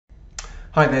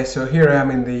Hi there, so here I am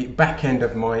in the back end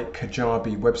of my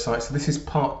Kajabi website. So this is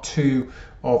part 2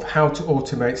 of how to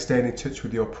automate staying in touch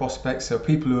with your prospects. So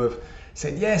people who have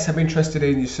said, yes, I'm interested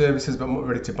in your services, but I'm not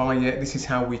ready to buy yet. This is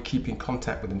how we keep in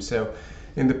contact with them. So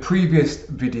in the previous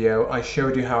video, I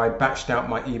showed you how I batched out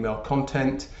my email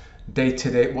content,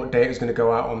 dated it, what date it was going to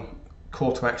go out on,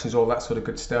 call to actions, all that sort of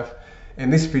good stuff. In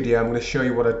this video, I'm going to show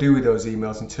you what I do with those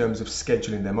emails in terms of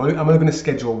scheduling them. I'm only going to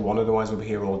schedule one, otherwise we'll be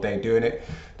here all day doing it.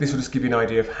 This will just give you an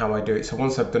idea of how I do it. So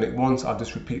once I've done it once, I'll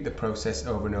just repeat the process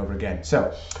over and over again.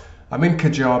 So I'm in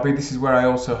Kajabi. This is where I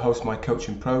also host my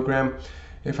coaching program.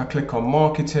 If I click on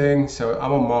marketing, so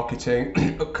I'm on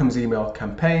marketing, up comes email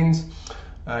campaigns.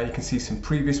 You can see some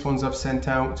previous ones I've sent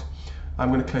out.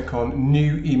 I'm going to click on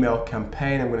new email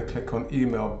campaign. I'm going to click on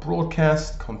email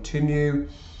broadcast, continue.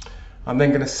 I'm then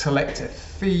going to select a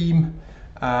theme.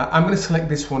 I'm going to select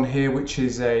this one here, which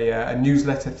is a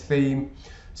newsletter theme.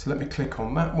 So let me click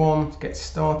on that one to get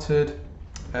started.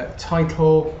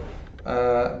 Title,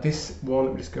 this one,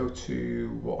 let me just go to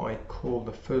what I call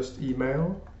the first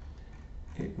email.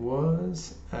 It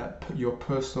was your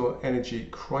personal energy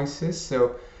crisis.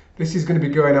 So this is going to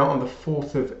be going out on the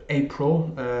 4th of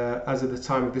April. As of the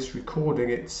time of this recording,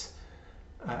 it's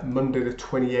Monday the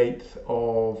 28th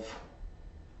of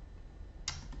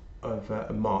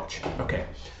March. Okay,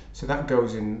 so that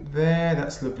goes in there.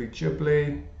 That's lovely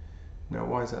jubbly. Now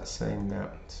why is that saying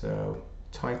that? So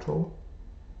title,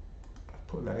 I've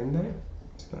put that in there,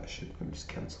 so that should, let me just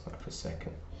cancel that for a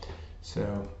second.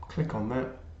 So click on that,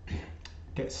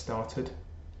 get started.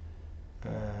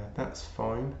 That's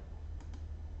fine.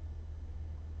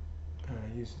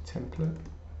 Use the template.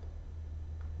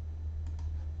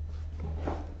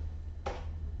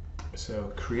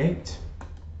 So create.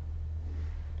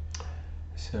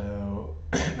 So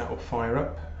that will fire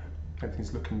up.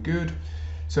 Everything's looking good.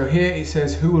 So here it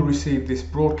says who will receive this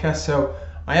broadcast. So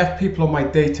I have people on my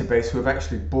database who have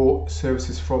actually bought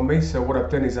services from me. So what I've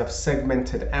done is I've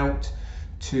segmented out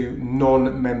to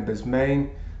non-members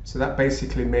main. So that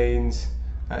basically means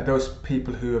those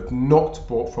people who have not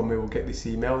bought from me will get this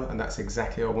email, and that's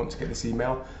exactly how I want to get this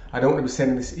email. I don't want to be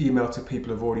sending this email to people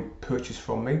who have already purchased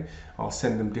from me. I'll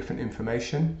send them different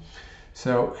information.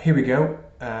 So here we go.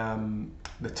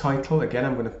 The title, again,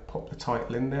 I'm going to pop the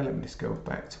title in there. Let me just go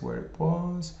back to where it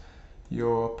was.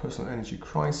 Your personal energy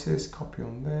crisis, copy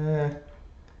on there.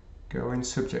 Go in,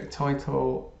 subject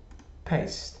title,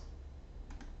 paste.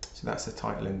 So that's the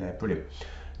title in there, brilliant.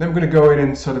 Then I'm going to go in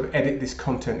and sort of edit this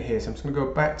content here. So I'm just going to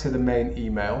go back to the main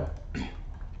email.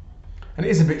 And it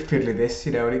is a bit fiddly this,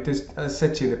 you know, and it does, as I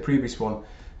said to you in the previous one,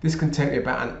 this can take me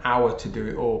about an hour to do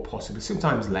it all, possibly,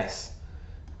 sometimes less.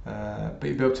 But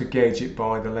you'll be able to gauge it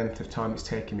by the length of time it's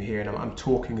taking me here, and I'm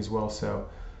talking as well, so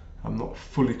I'm not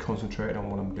fully concentrated on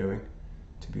what I'm doing,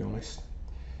 to be honest.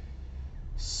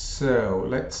 So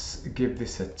let's give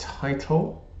this a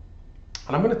title,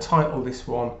 and I'm going to title this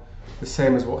one the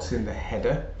same as what's in the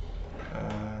header.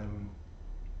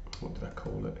 What did I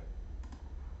call it?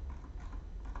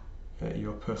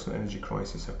 Your personal energy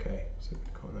crisis. Okay, so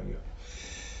call that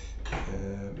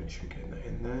make sure we get that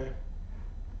in there.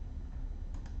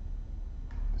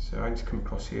 So I need to come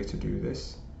across here to do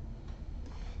this.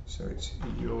 So it's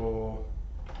your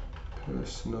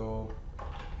personal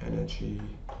energy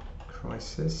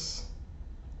crisis.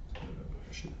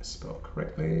 I should spell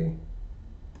correctly.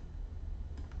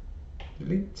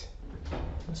 Delete.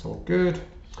 That's all good.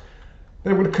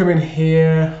 Then I'm going to come in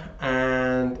here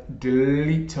and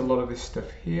delete a lot of this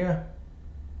stuff here.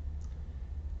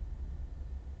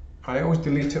 I always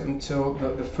delete up until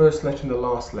the first letter and the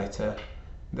last letter.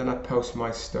 Then I post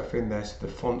my stuff in there so the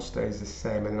font stays the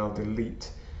same, and then I'll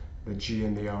delete the G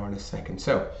and the R in a second.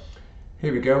 So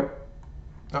here we go.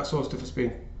 That's all stuff that's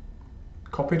been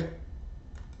copied.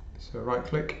 So right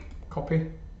click,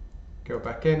 copy, go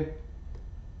back in,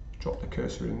 drop the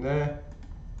cursor in there,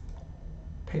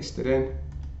 paste it in.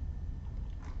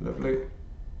 Lovely.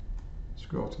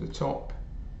 Scroll to the top.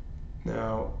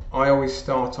 Now I always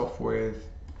start off with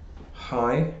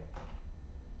hi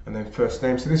and then first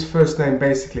name. So this first name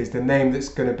basically is the name that's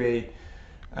going to be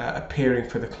appearing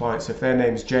for the client. So if their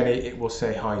name's Jenny, it will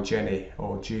say hi Jenny,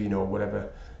 or Jean, or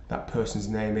whatever that person's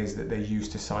name is that they use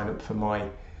to sign up for my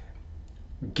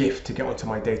gift to get onto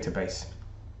my database.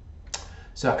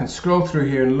 So I can scroll through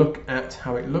here and look at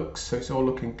how it looks. So it's all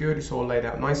looking good, it's all laid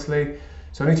out nicely.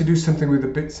 So I need to do something with the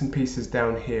bits and pieces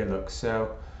down here, look.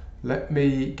 So let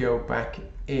me go back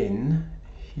in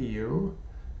here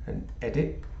and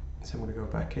edit. So I'm going to go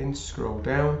back in, scroll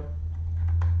down,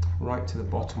 right to the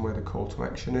bottom where the call to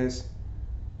action is.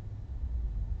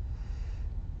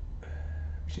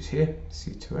 which is here,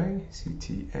 C2A,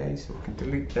 CTA, so we can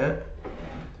delete that.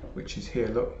 which is here,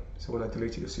 look. So when I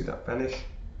delete it, you'll see that vanish.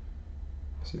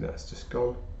 See, that's just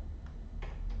gone.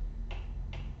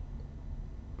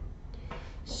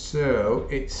 So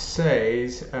it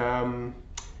says,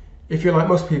 if you're like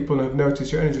most people and have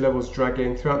noticed your energy levels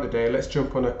dragging throughout the day, let's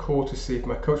jump on a call to see if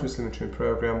my coaching slim nutrition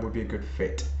program would be a good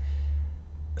fit.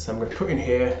 So I'm going to put in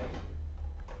here,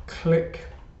 click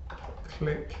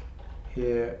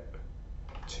here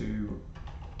to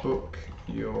book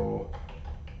your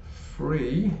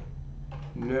free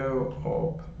no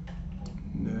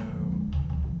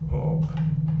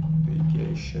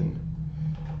obligation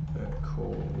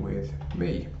call with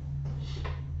me.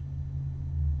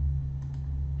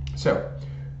 So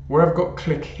where I've got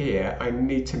click here, I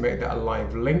need to make that a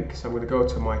live link. So I'm going to go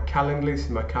to my Calendly, this is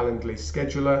my Calendly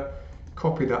scheduler,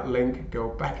 copy that link, go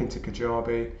back into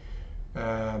Kajabi.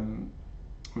 I'm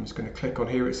just going to click on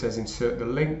here, it says insert the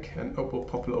link, and up will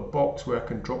pop a little box where I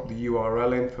can drop the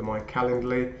URL in for my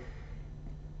Calendly,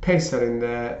 paste that in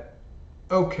there,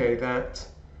 okay that,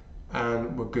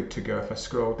 and we're good to go. If I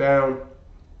scroll down,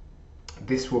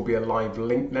 this will be a live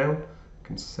link now. I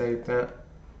can save that.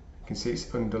 You can see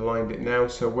it's underlined it now.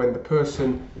 So when the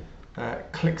person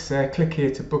clicks there, click here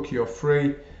to book your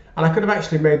free. And I could have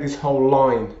actually made this whole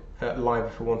line live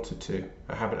if I wanted to.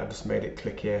 I haven't, I just made it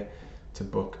click here to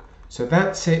book. So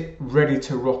that's it, ready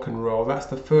to rock and roll. That's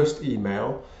the first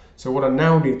email. So what I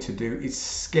now need to do is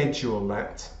schedule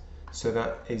that. So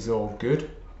that is all good.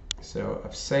 So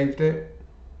I've saved it.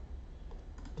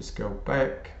 Just go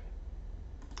back.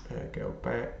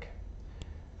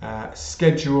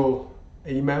 Schedule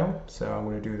email, so I'm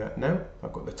going to do that now.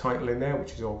 I've got the title in there,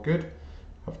 which is all good.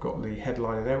 I've got the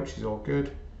headline in there, which is all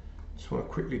good. Just want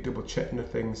to quickly double check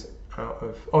nothing's out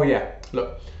of, oh yeah,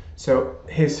 look, so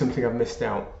here's something I've missed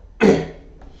out.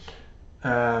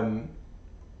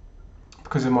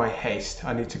 Because of my haste,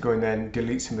 I need to go in there and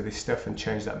delete some of this stuff and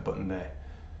change that button there.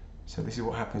 So this is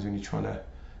what happens when you're trying to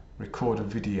record a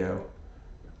video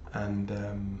and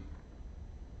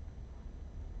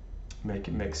make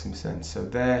it make some sense. So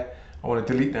there, I want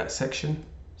to delete that section,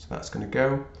 so that's going to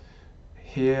go.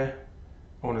 Here,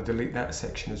 I want to delete that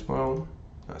section as well,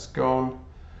 that's gone.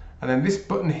 And then this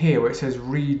button here where it says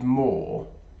read more,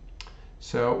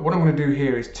 so what I'm going to do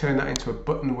here is turn that into a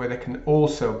button where they can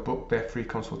also book their free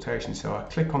consultation. So I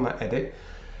click on that edit,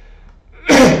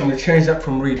 I'm going to change that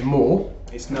from read more,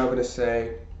 it's now going to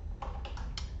say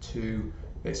to,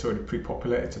 it's already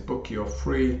pre-populated, to book your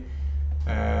free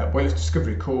wellness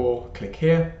discovery call. Click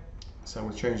here. So I'm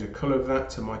going to change the color of that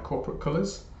to my corporate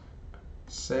colors.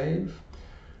 Save.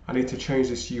 I need to change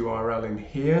this URL in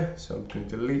here, so I'm going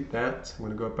to delete that. I'm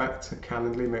going to go back to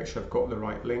Calendly, make sure I've got the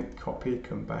right link, copy,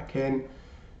 come back in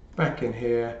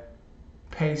here,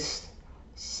 paste,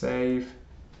 save,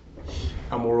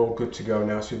 and we're all good to go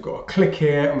now. So we've got a click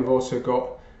here, and we've also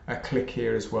got a click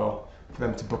here as well for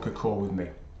them to book a call with me.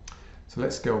 So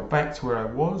let's go back to where I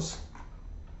was,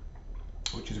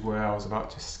 which is where I was about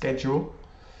to schedule.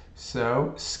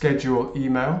 So schedule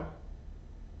email.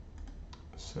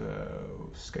 So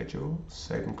schedule,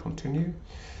 save and continue.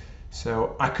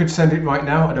 So I could send it right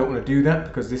now. I don't want to do that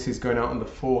because this is going out on the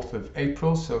 4th of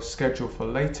April. So schedule for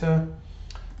later.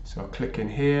 So I'll click in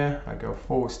here. I go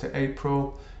forwards to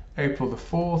April the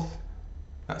 4th.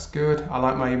 That's good. I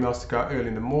like my emails to go out early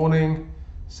in the morning.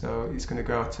 So it's going to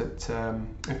go out at,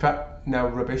 in fact, now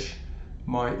rubbish.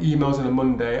 My emails on a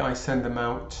Monday, I send them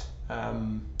out. I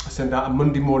send out a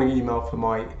Monday morning email for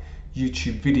my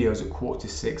YouTube videos at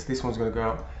 5:45. This one's going to go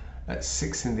out at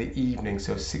 6 in the evening,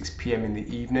 so 6 p.m. in the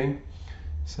evening.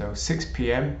 So 6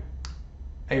 p.m.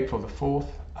 April the 4th,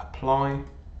 apply,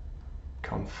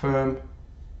 confirm,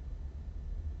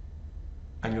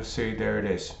 and you'll see there it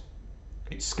is.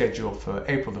 It's scheduled for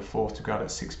April the 4th to go out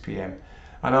at 6 p.m.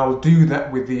 And I'll do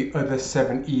that with the other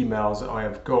 7 emails that I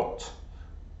have got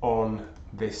on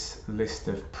this list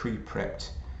of pre-prepped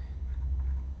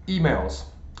emails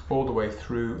all the way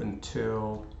through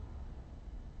until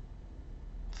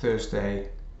Thursday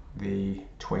the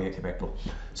 28th of April.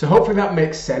 So hopefully that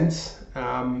makes sense.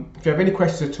 If you have any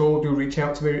questions at all, do reach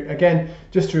out to me. Again,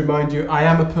 just to remind you, I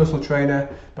am a personal trainer,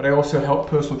 but I also help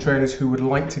personal trainers who would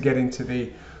like to get into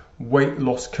the weight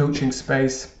loss coaching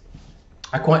space.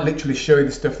 I quite literally show you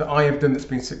the stuff that I have done that's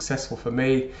been successful for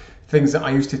me, things that I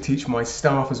used to teach my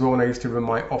staff as well when I used to run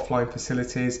my offline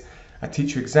facilities. I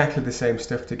teach you exactly the same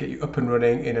stuff to get you up and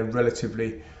running in a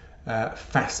relatively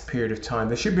fast period of time.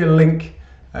 There should be a link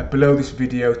below this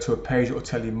video to a page that will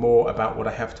tell you more about what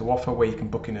I have to offer, where you can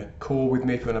book in a call with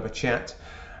me if you want to have a chat.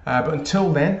 But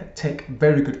until then, take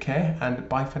very good care and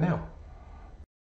bye for now.